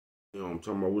know what I'm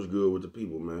talking about? What's good with the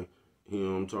people, man? You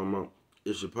know what I'm talking about?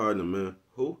 It's your partner, man.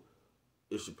 Who?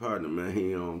 It's your partner, man.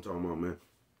 You know what I'm talking about, man?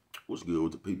 What's good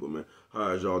with the people, man? How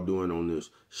is y'all doing on this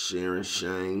Sharing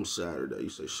Shame Saturday? You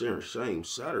say Sharing Shame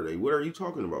Saturday? What are you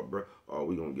talking about, bro? Oh,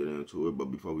 we gonna get into it, but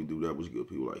before we do that, what's good?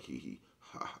 People like hee,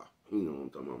 ha ha. You know what I'm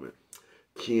talking about, man?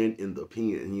 Ken in the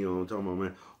pen, you know what I'm talking about,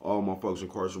 man? All my folks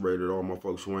incarcerated, all my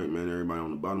folks who ain't, man. Everybody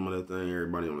on the bottom of that thing,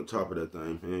 everybody on the top of that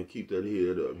thing, man. Keep that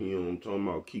head up, you know what I'm talking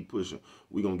about? Keep pushing.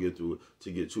 We gonna get through it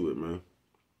to get to it, man.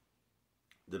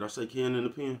 Did I say Ken in the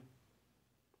pen?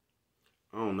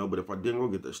 I don't know, but if I didn't, go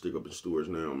get that stick up in stores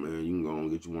now, man. You can go and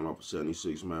get you one off of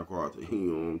 76 MacArthur. You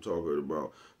know what I'm talking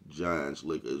about? Giants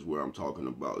Liquor is where I'm talking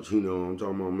about. You know what I'm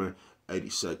talking about, man?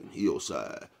 82nd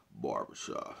Hillside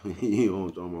Barbershop. You know what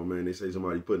I'm talking about, man? They say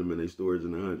somebody put them in their stores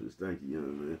in the hundreds. Thank you,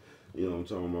 young man. You know what I'm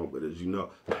talking about? But as you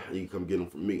know, you can come get them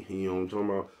from me. You know what I'm talking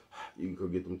about? You can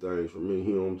come get them things from me.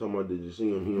 You know what I'm talking about? Did you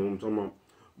see them? You know what I'm talking about?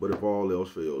 But if all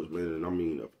else fails, man, and I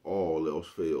mean if all else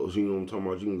fails, you know what I'm talking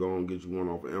about, you can go and get you one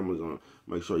off of Amazon.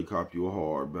 Make sure you copy you a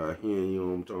hardback. You know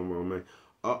what I'm talking about, man.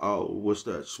 What's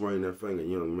that? Swing that finger,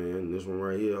 young man. This one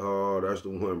right here, oh, that's the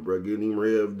one, bro. Get him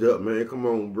revved up, man. Come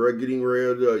on, bro. Get him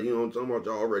revved up. You know what I'm talking about?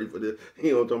 Y'all ready for this?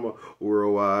 You know what I'm talking about?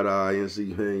 Worldwide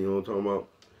INC, man. You know what I'm talking about?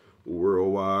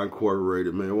 Worldwide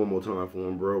Incorporated, man. One more time for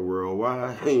them, bro.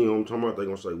 Worldwide. You know what I'm talking about? They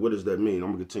gonna say, what does that mean?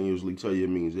 I'm gonna continuously tell you it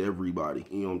means everybody.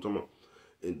 You know what I'm talking about?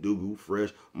 And Dugu,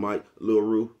 Fresh, Mike, Lil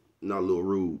Rue, not Lil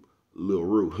Rube, Lil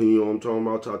Rue. You know what I'm talking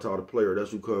about? Tata the player.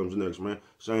 That's who comes next, man.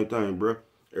 Same thing, bro.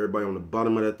 Everybody on the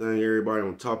bottom of that thing, everybody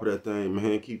on top of that thing,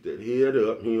 man. Keep that head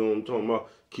up. You know what I'm talking about?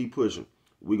 Keep pushing.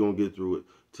 We gonna get through it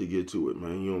to get to it,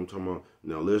 man. You know what I'm talking about?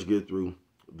 Now let's get through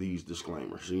these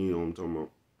disclaimers. You know what I'm talking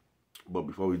about? But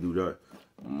before we do that,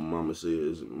 Mama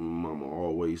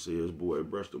always says, boy,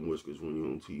 brush them whiskers when you're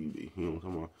on TV. You know what I'm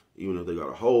talking about? Even if they got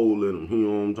a hole in them. You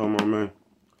know what I'm talking about, man?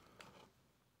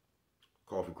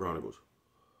 Coffee Chronicles.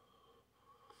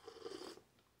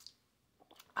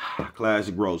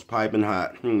 Classic roast, piping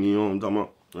hot. You know what I'm talking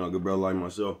about? Good brother like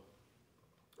myself.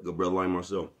 Good brother like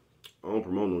myself. I don't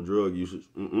promote no drug usage.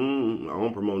 I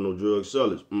don't promote no drug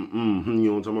sellers. You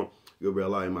know what I'm talking about? Good brother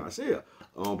like myself.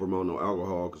 I don't promote no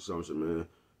alcohol consumption, man.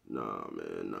 Nah,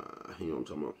 man, nah. You know what I'm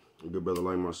talking about? Good brother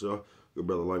like myself. Good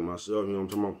brother like myself. You know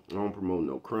what I'm talking about? I don't promote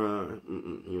no crime. You know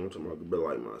what I'm talking about? Good brother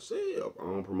like myself. I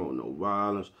don't promote no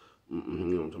violence. You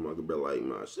know what I'm talking about? Good brother like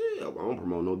myself. I don't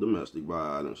promote no domestic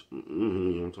violence. You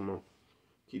know what I'm talking about?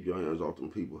 Keep your hands off them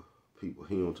people. You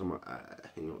know what I'm talking about?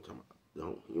 You know what I'm talking about?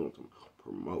 Don't. You know what I'm talking about?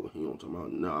 Promote. You know what I'm talking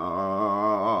about?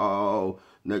 No.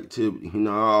 Negativity.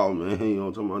 No, man. You know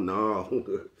what I'm talking about? No.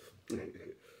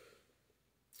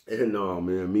 And no,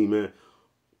 man. Me, man.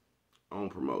 I don't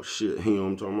promote shit. You know what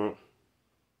I'm talking about?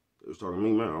 They was talking to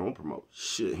me, man. I don't promote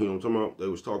shit. You know what I'm talking about? They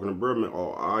was talking to Birdman.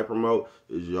 All I promote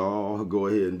is y'all go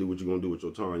ahead and do what you're going to do with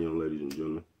your time, young ladies and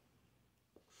gentlemen.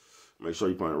 Make sure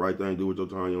you find the right thing to do with your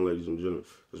time, young ladies and gentlemen.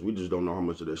 Because we just don't know how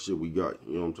much of that shit we got.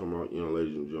 You know what I'm talking about, young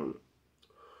ladies and gentlemen.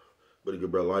 But a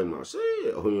good brother like myself.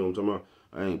 You know what I'm talking about?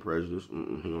 I ain't prejudiced. You know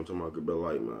what I'm talking about? Good brother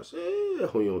like myself. You know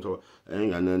what I'm talking about? I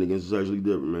ain't got nothing against sexually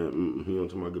different, man. You know what I'm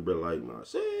talking about? Good brother like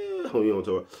myself. You know what I'm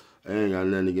talking about? I ain't got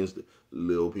nothing against the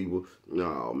little people.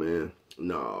 Nah, man.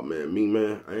 Me,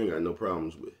 man, I ain't got no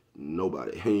problems with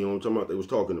nobody. You know what I'm talking about? They was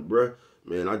talking to bruh.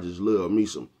 Man, I just love me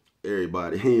some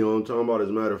everybody. You know what I'm talking about? As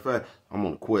a matter of fact, I'm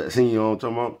on a quest. You know what I'm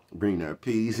talking about? Bring that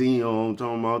peace. You know what I'm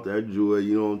talking about? That joy.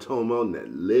 You know what I'm talking about?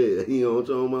 That love. You know what I'm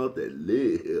talking about? That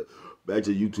love. Back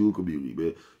to YouTube community,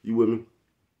 man. You with me?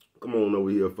 Come on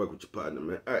over here, fuck with your partner,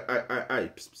 man. Come fuck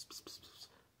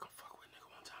with a nigga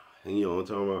one time. You know what I'm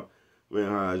talking about? Man,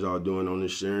 how is y'all doing on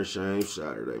this Sharing Shame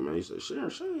Saturday, man? You said, Sharing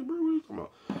Shame, bro? What are you talking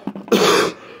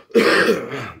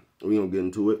about? We gonna get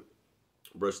into it.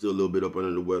 Bruh, still a little bit up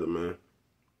under the weather, man.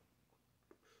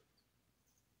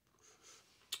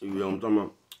 You know what I'm talking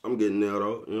about? I'm getting there,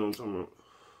 though. You know what I'm talking about?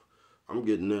 I'm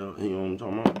getting there. You know what I'm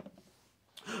talking about?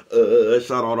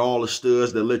 Shout out to all the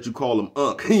studs that let you call them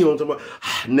Unc. You know what I'm talking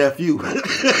about? Nephew.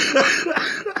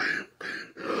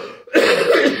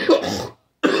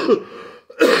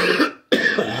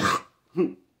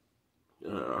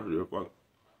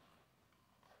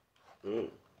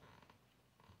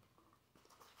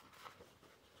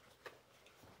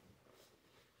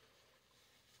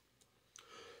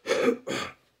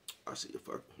 I see a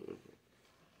fuck.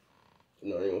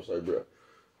 No, I ain't gonna say, bro.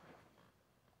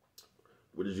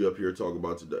 What did you up here talk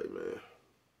about today, man?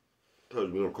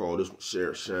 Because we gonna call this one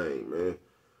Share Shame, man.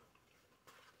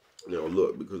 Now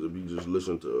look, because if you just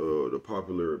listen to the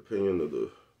popular opinion of the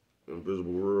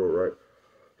invisible world, right?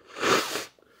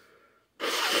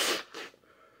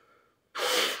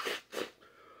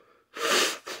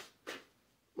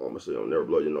 say I'll never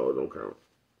blow your nose, don't count.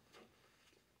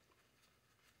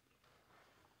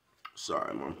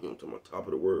 Sorry, mom. I'm talking about top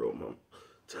of the world, mom.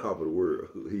 Top of the world.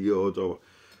 Yo, talking about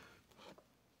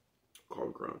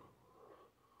Coffee Chronicle.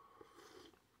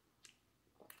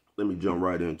 Let me jump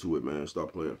right into it, man.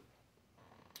 Stop playing.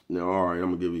 Now, all right, I'm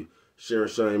going to give you share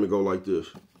and shame and go like this.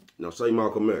 Now, say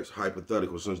Malcolm X,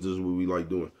 hypothetical, since this is what we like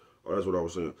doing. Oh, that's what I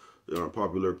was saying.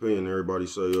 Popular opinion, everybody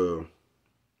say,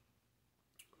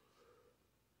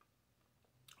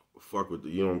 fuck with the,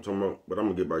 you know what I'm talking about? But I'm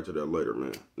going to get back to that later,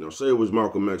 man. Now, say it was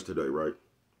Malcolm X today, right?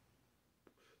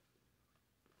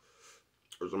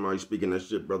 Or somebody speaking that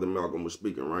shit Brother Malcolm was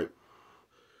speaking, right?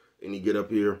 And he get up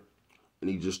here, and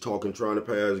he just talking, trying to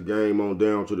pass game on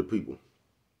down to the people.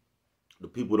 The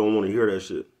people don't want to hear that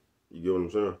shit. You get what I'm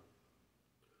saying?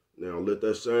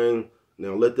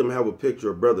 Now, let them have a picture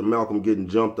of Brother Malcolm getting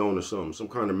jumped on or something, some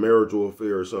kind of marital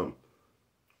affair or something.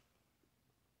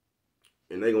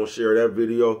 And they gonna share that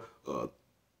video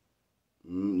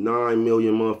 9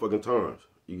 million motherfucking times.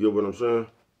 You get what I'm saying?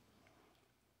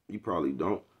 You probably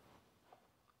don't.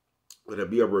 But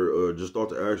have you ever just thought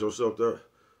to ask yourself that?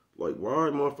 Like, why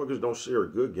motherfuckers don't share a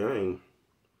good game,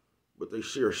 but they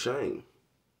share shame?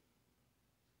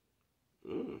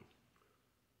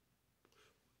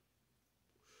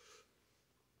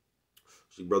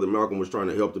 See, Brother Malcolm was trying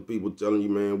to help the people, telling you,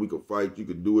 man, we could fight, you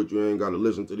could do it, you ain't got to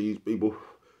listen to these people.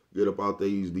 Get up out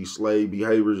these slave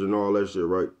behaviors and all that shit,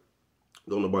 right?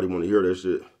 Don't nobody want to hear that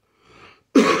shit.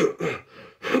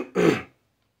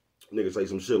 Niggas say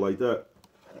some shit like that.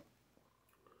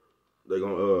 They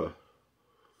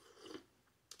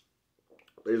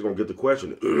just gonna get to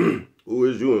question it. Who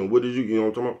is you and what is you? You know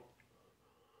what I'm talking about?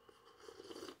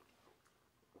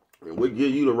 And what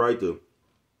give you the right to?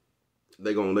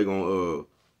 They gonna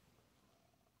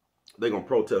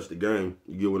protest the game.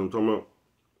 You get what I'm talking about?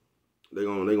 They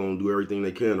gonna do everything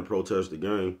they can to protest the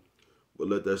game, but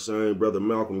let that same Brother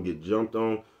Malcolm get jumped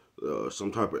on,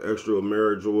 some type of extra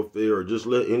marital affair, or just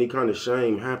let any kind of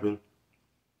shame happen,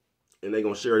 and they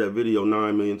gonna share that video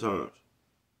 9 million times.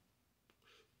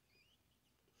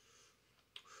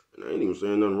 And I ain't even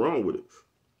saying nothing wrong with it.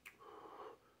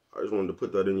 I just wanted to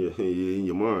put that in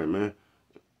your mind, man.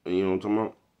 And you know what I'm talking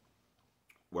about?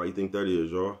 Why you think that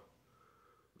is, y'all?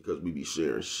 Because we be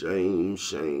sharing shame.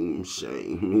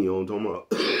 You know what I'm talking about?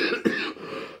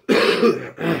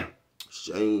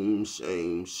 Shame.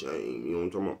 You know what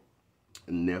I'm talking about?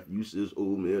 Nephew says,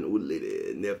 old man, old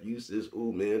lady. Nephew says,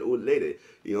 old man, old lady.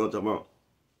 You know what I'm talking about?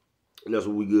 And that's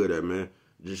what we good at, man.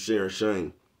 Just sharing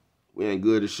shame. We ain't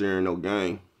good at sharing no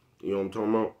game. You know what I'm talking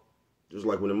about? Just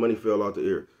like when the money fell out the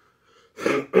air.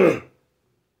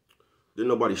 Didn't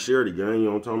nobody share the game, you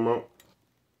know what I'm talking about?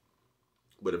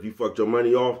 But if you fucked your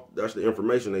money off, that's the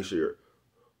information they shared.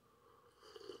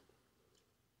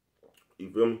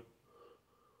 You feel me?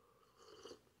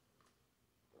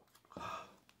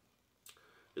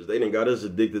 Because they done got us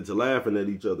addicted to laughing at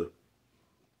each other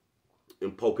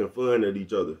and poking fun at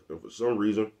each other. And for some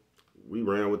reason, we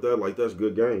ran with that like that's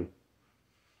good game.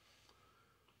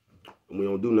 And we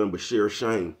don't do nothing but share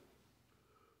shame.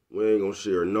 We ain't gonna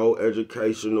share no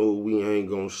educational. We ain't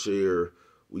gonna share.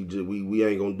 We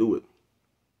ain't gonna do it.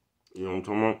 You know what I'm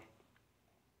talking about?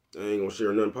 They ain't gonna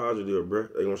share nothing positive,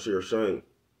 bruh. They gonna share shame.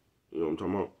 You know what I'm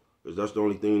talking about? Because that's the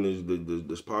only thing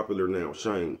that's popular now.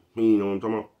 Shame. You know what I'm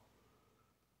talking about?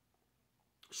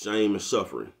 Shame and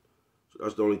suffering. So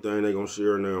that's the only thing they gonna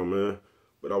share now, man.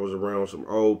 But I was around some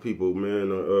old people, man,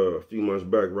 a few months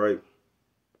back, right?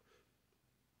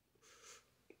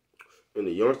 And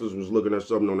the youngsters was looking at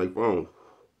something on their phone.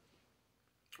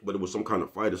 But it was some kind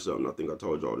of fight or something. I think I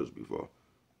told y'all this before.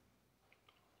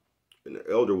 And the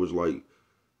elder was like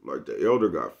the elder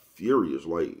got furious,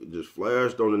 like just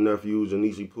flashed on the nephews and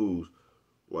niecey poos,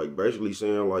 like basically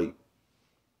saying like,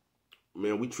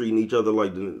 man, we treating each other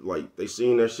like they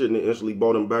seen that shit and it instantly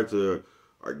brought them back to,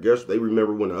 I guess they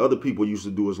remember when the other people used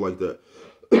to do us like that.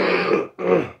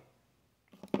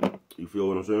 You feel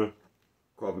what I'm saying?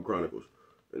 Coffee Chronicles.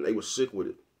 And they were sick with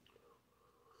it.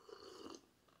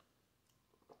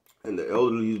 And the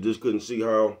elderly just couldn't see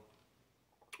how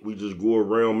we just go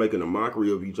around making a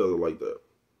mockery of each other like that.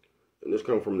 And this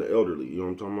comes from the elderly, you know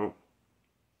what I'm talking about?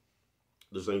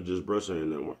 This ain't just bruh saying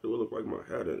that. Why do it look like my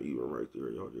hat ain't even right there,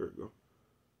 y'all? There you go.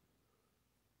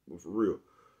 But for real.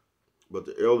 But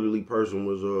the elderly person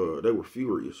was, they were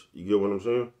furious. You get what I'm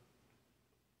saying?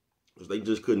 Because they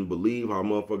just couldn't believe how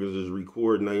motherfuckers is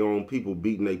recording their own people,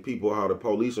 beating their people, how the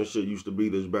police and shit used to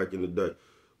beat us back in the day.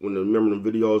 When remember them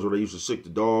videos where they used to sick the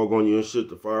dog on you and shit,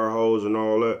 the fire hose and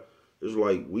all that? It's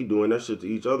like we doing that shit to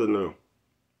each other now.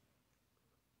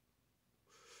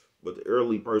 But the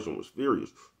elderly person was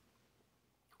furious.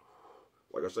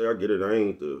 Like I say, I get it. I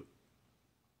ain't to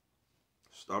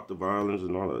stop the violence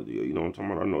and all that. You know what I'm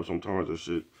talking about? I know sometimes that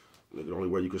shit, nigga, the only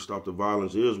way you can stop the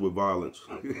violence is with violence.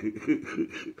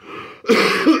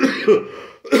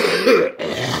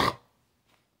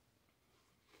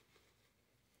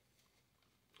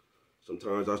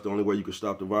 Sometimes that's the only way you can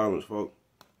stop the violence, folks.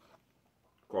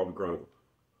 Coffee Chronicle.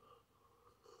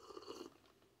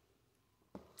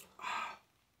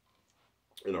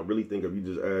 And I really think if you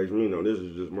just ask me, now this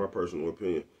is just my personal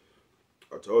opinion.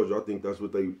 I told you, I think that's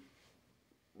what they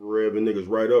revving niggas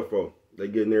right up for. They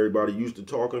getting everybody used to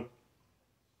talking,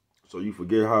 so you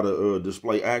forget how to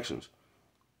display actions.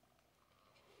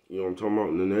 You know what I'm talking about?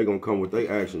 And then they're going to come with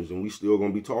their actions, and we still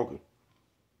going to be talking.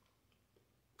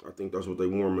 I think that's what they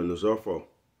warming us up for.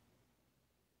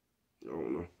 I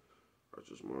don't know. That's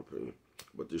just my opinion.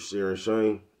 But this sharing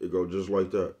shame, it go just like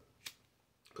that.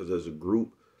 Because as a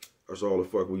group, that's all the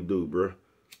fuck we do, bruh.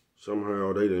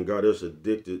 Somehow they done got us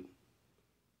addicted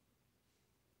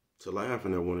to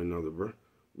laughing at one another, bruh.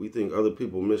 We think other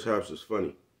people's mishaps is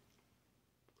funny.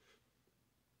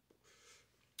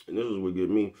 And this is what get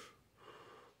me.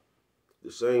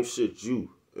 The same shit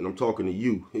you, and I'm talking to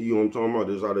you. You know what I'm talking about?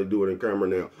 This is how they do it in camera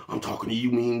now. I'm talking to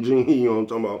you, Mean Gene. You know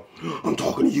what I'm talking about? I'm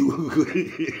talking to you.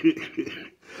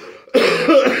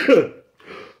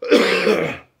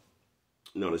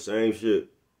 Now the same shit.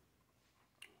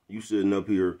 You sitting up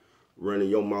here running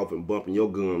your mouth and bumping your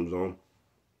gums on.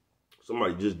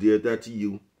 Somebody just did that to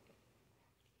you.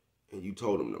 And you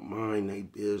told them to mind their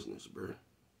business, bruh.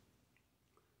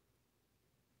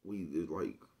 It's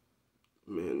like,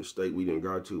 man, the state we done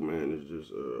got to, man, is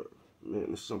just,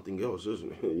 man, it's something else,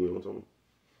 isn't it? You know what I'm talking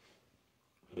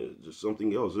about? It's just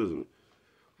something else, isn't it?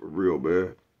 For real,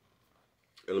 man.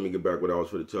 And let me get back what I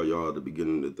was trying to tell y'all at the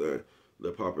beginning of the thing.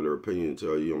 The popular opinion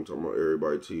tell you, I'm talking about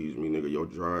everybody tease me, nigga, your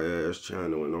dry ass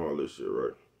channel and all this shit,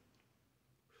 right?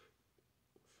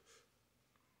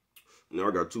 Now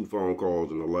I got 2 phone calls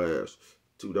in the last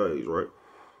 2 days, right?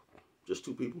 Just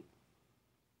 2 people.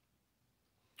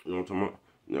 You know what I'm talking about?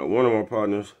 Now one of my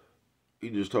partners, he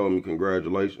just told me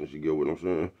congratulations, you get what I'm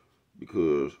saying?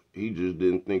 Because he just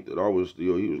didn't think that I was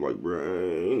still, he was like, bro, I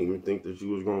didn't even think that you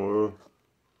was gonna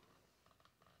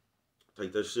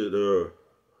take that shit,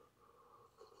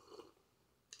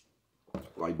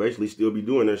 like basically still be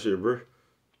doing that shit, bro.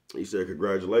 He said,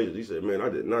 congratulations. He said, man, I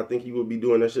did not think you would be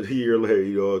doing that shit a year later,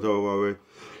 you know what I'm talking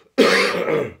about,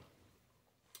 man?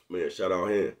 Man, shout out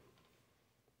hand.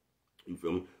 You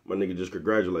feel me? My nigga just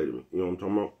congratulated me. You know what I'm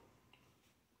talking about?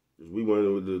 We went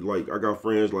to, like, I got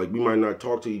friends, like, we might not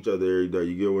talk to each other every day,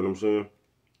 you get what I'm saying?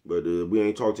 But we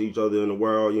ain't talked to each other in a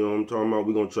while, you know what I'm talking about?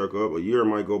 We gonna check up. A year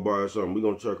might go by or something. We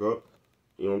gonna check up.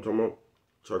 You know what I'm talking about?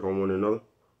 Check on one another.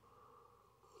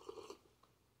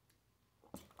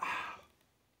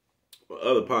 My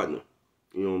other partner,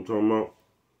 you know what I'm talking about?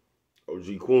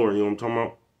 OG Corn, you know what I'm talking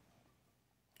about?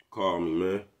 Called me,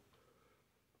 man.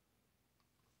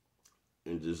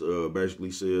 And just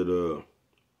basically said, that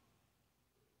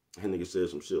nigga said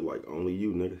some shit like, only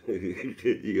you, nigga.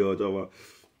 You know what I'm talking about?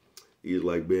 He was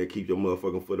like, man, keep your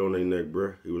motherfucking foot on their neck,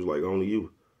 bruh. He was like, only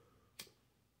you.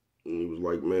 And he was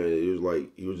like, man,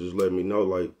 he was just letting me know,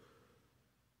 like,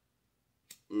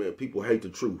 man, people hate the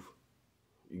truth.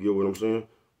 You get what I'm saying?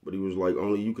 But he was like,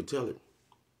 only you could tell it.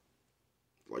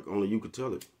 Like, only you could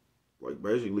tell it. Like,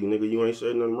 basically, nigga, you ain't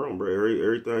said nothing wrong, bro.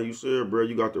 Everything you said, bro,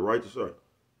 you got the right to say.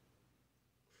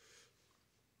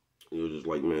 He was just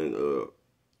like, man,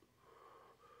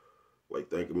 like,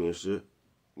 thanking me and shit.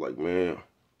 Like, man,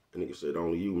 that nigga said,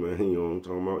 only you, man. You know what I'm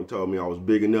talking about? He told me I was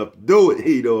big enough to do it.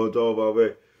 You know what I'm talking about,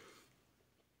 man?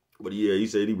 But yeah, he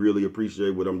said he really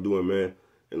appreciate what I'm doing, man.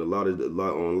 And on a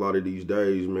lot of these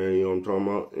days, man, you know what I'm talking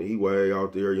about? And he way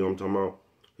out there, you know what I'm talking about?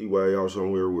 He way out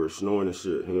somewhere where it's snowing and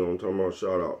shit. You know what I'm talking about?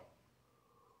 Shout out.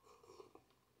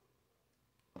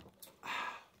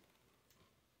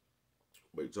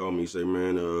 But he told me, he said,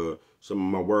 man, some of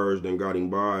my words done got him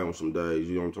by on some days,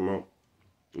 you know what I'm talking about?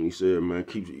 And he said, man,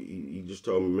 he just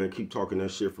told me, man, keep talking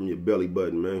that shit from your belly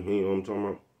button, man. You know what I'm talking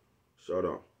about? Shout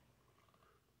out.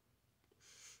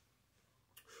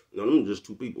 Now, them just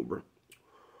 2 people, bro.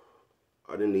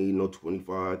 I didn't need no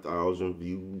 25,000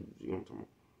 views, you know what I'm talking about?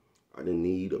 I didn't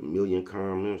need 1 million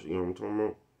comments, you know what I'm talking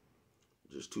about?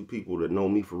 Just 2 people that know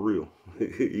me for real.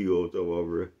 You know what I'm talking about,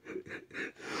 bro?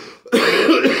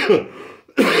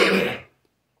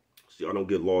 See, I don't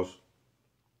get lost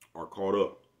or caught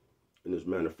up in this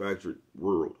manufactured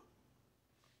world.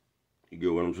 You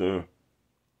get what I'm saying?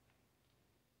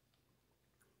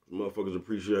 Motherfuckers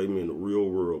appreciate me in the real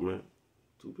world, man.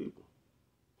 2 people.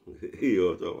 You know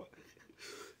what I'm talking about?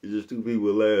 It's just 2 people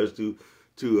the last two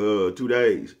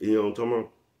days. You know what I'm talking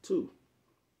about? 2.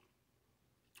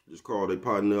 Just called their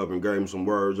partner up and gave him some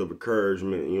words of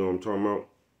encouragement. You know what I'm talking about?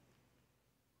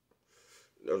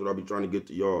 That's what I be trying to get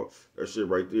to y'all. That shit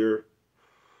right there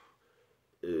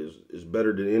is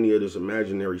better than any of this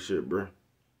imaginary shit, bro.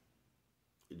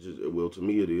 Well, to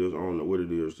me it is. I don't know what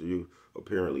it is to you.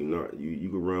 Apparently not. You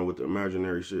can run with the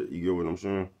imaginary shit. You get what I'm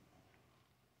saying?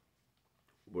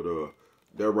 But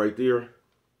that right there,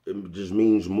 it just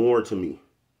means more to me.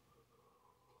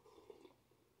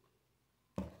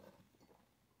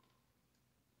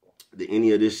 Than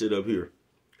any of this shit up here.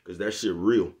 Because that shit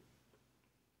real.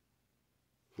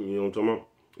 You know what I'm talking about?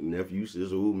 Nephew,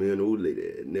 sis, old man, old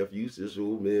lady. Nephew, sis,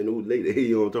 old man, old lady.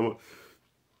 You know what I'm talking about?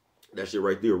 That shit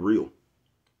right there real.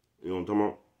 You know what I'm talking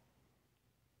about?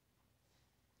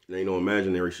 It ain't no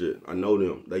imaginary shit. I know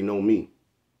them. They know me.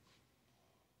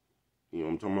 You know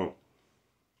what I'm talking about?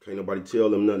 Can't nobody tell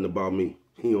them nothing about me.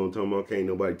 You know what I'm talking about? Can't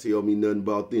nobody tell me nothing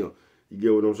about them. You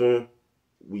get what I'm saying?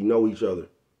 We know each other.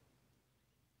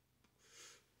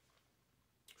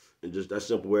 And just that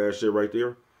simple ass shit right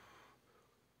there,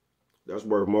 that's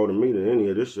worth more to me than any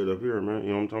of this shit up here, man. You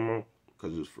know what I'm talking about?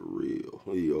 Because it's for real.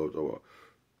 You know what I'm talking about?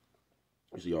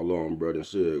 You see how long, brother, and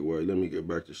segue. Let me get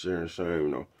back to sharing shame,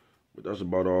 though. But that's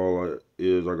about all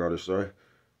I gotta say.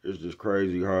 It's just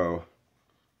crazy how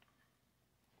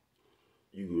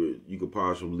you could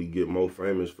possibly get more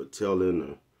famous for telling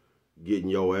or getting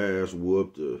your ass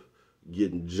whooped or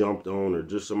getting jumped on or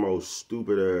just some old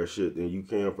stupid ass shit than you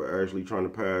can for actually trying to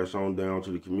pass on down to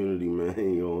the community, man.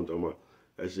 You know what I'm talking about?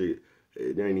 That shit,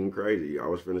 it ain't even crazy. I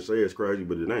was finna say it's crazy,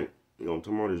 but it ain't. You know what I'm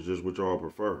talking about? It's just what y'all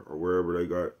prefer or wherever they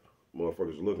got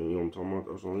motherfuckers looking. You know what I'm talking about?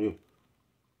 That's on you.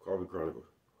 Coffee Chronicles.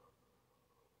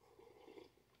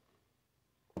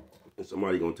 And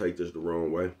somebody gonna take this the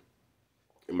wrong way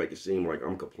and make it seem like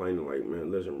I'm complaining like,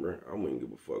 man, listen, bro, I wouldn't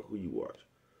give a fuck who you watch.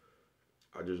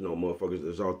 I just know motherfuckers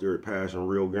that's out there passing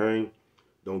real game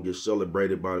don't get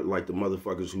celebrated by like the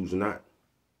motherfuckers who's not.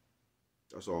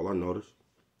 That's all I noticed.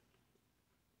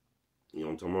 You know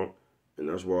what I'm talking about? And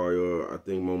that's why I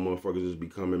think more motherfuckers is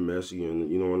becoming messy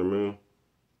and you know what I mean?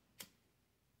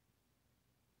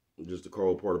 Just the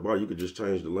cold part about it, you could just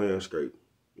change the landscape.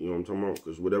 You know what I'm talking about?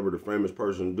 Because whatever the famous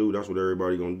person do, that's what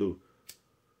everybody gonna do.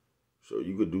 So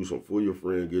you could do some for your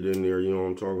friend, get in there, you know what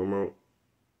I'm talking about?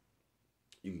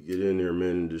 You could get in there, man,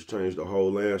 and just change the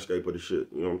whole landscape of the shit.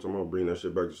 You know what I'm talking about? Bring that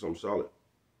shit back to something solid.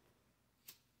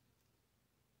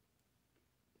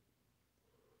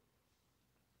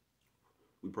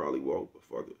 We probably won't, but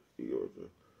fuck it. You know what I'm saying?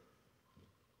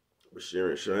 But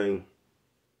sharing shame,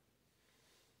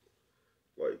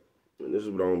 like, and this is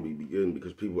what I'm gonna be beginning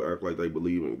because people act like they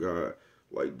believe in God.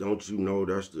 Like, don't you know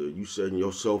that's you setting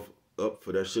yourself up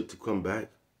for that shit to come back?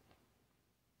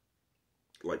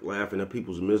 Like laughing at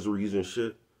people's miseries and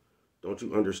shit. Don't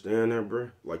you understand that,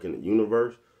 bro? Like in the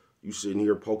universe, you sitting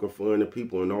here poking fun at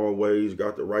people and always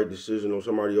got the right decision on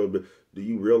somebody else. But do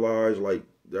you realize like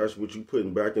that's what you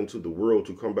putting back into the world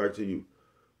to come back to you?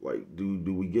 Like,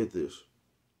 do we get this?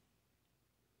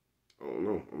 I don't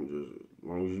know. I'm just, as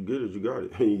long as you get it, you got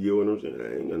it. You get what I'm saying?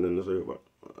 I ain't got nothing to say about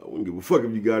it. I wouldn't give a fuck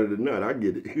if you got it or not. I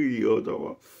get it. You know what I'm talking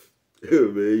about? Yeah,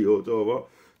 man, you know what I'm talking about?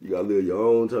 You gotta live your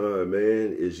own time,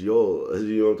 man. It's yours.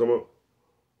 You know what I'm talking about?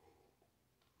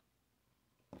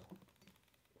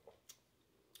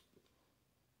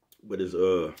 But it's,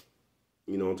 you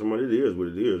know what I'm talking about? It is what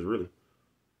it is, really.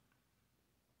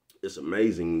 It's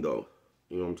amazing, though.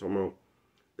 You know what I'm talking about?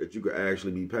 That you could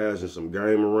actually be passing some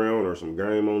game around or some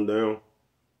game on down.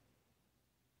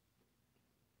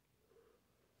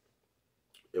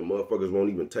 And motherfuckers won't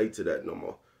even take to that no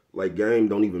more. Like, game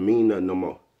don't even mean nothing no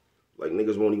more. Like,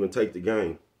 niggas won't even take the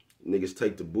game. Niggas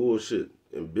take the bullshit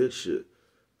and bitch shit.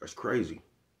 That's crazy.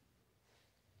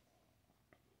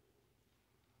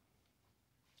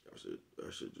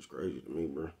 That shit just crazy to me,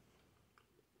 bro.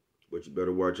 But you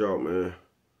better watch out, man.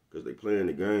 Because they playing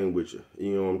the game with you.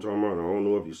 You know what I'm talking about? I don't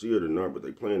know if you see it or not, but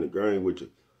they playing the game with you.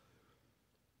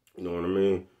 You know what I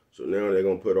mean? So now they're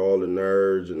going to put all the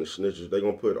nerds and the snitches, they're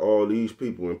going to put all these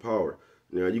people in power.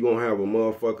 Now, you're going to have a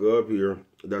motherfucker up here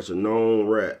that's a known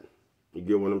rat. You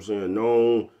get what I'm saying?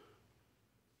 Known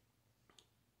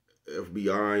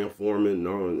FBI informant,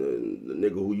 known the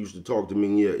nigga who used to talk to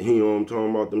me yet. You know what I'm talking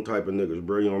about? Them type of niggas,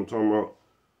 bro. You know what I'm talking about?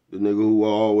 The nigga who was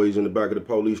always in the back of the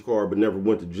police car but never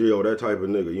went to jail. That type of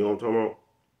nigga. You know what I'm talking about?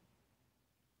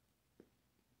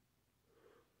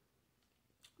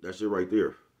 That shit right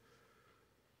there.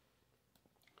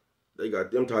 They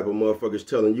got them type of motherfuckers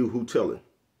telling you who telling.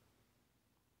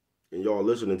 And y'all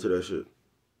listening to that shit.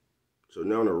 So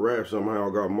now the rap somehow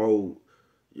got more,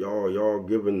 y'all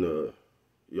giving the,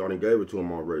 y'all done gave it to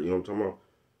them already. You know what I'm talking about?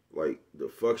 Like, the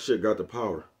fuck shit got the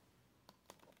power.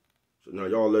 So So now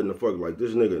y'all letting the fuck, like,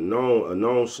 this nigga a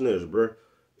known snitch, bruh.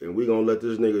 And we gonna let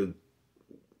this nigga,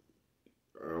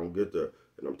 I don't get that.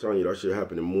 And I'm telling you, that shit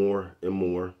happening more and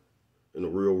more in the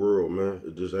real world, man.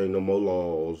 It just ain't no more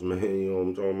laws, man. You know what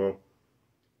I'm talking about?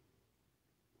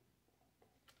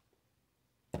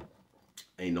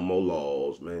 Ain't no more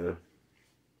laws, man.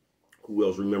 Who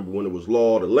else remember when it was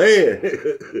law of the land?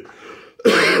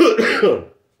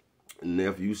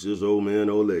 Nephew, sis, old man,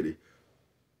 old lady.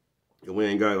 We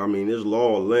ain't got, I mean, this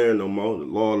law of land no more. The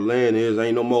law of land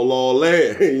ain't no more law of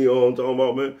land. You know what I'm talking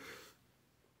about, man?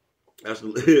 That's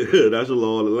that's the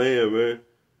law of the land, man.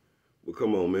 But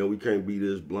come on, man, we can't be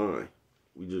this blind.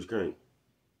 We just can't.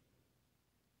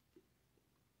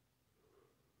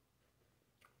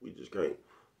 We just can't.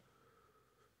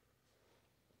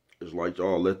 It's like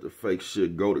y'all let the fake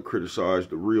shit go to criticize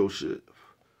the real shit.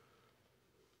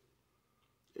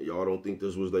 Y'all don't think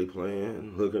this was they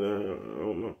plan? Looking at it, I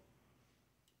don't know.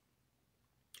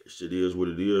 Shit is what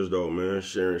it is, though, man.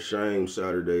 Sharing shame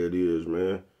Saturday it is,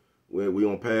 man. We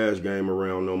don't pass game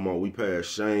around no more. We pass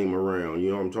shame around. You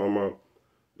know what I'm talking about?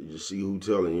 You just see who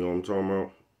telling. You know what I'm talking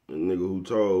about? The nigga who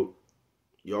told,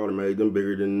 y'all done made them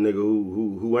bigger than the nigga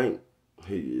who ain't.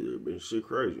 Yeah, shit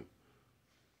crazy.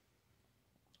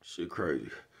 Shit crazy.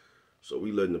 So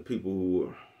we letting the people who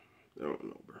are, I don't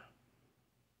know, bro.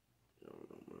 I don't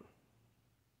know, man.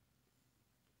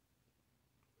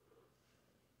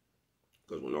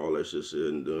 Because when all that shit said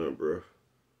and done, bro,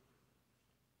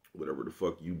 whatever the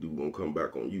fuck you do gonna come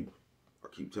back on you. I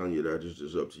keep telling you that. It's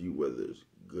just up to you whether it's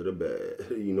good or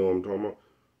bad. You know what I'm talking about?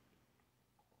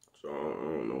 So I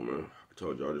don't know, man. I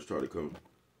told you I just try to come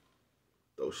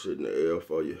throw shit in the air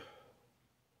for you.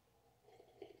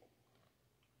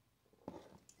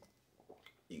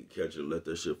 You can catch it, let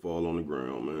that shit fall on the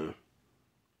ground, man.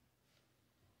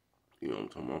 You know what I'm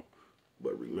talking about?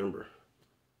 But remember,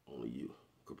 only you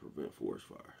could prevent forest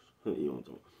fires. You know what I'm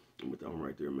talking about? And with that one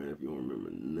right there, man, if you don't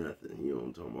remember nothing, you know what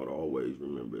I'm talking about, always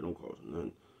remember it don't cost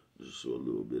nothing. Just show a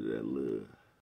little bit of that love.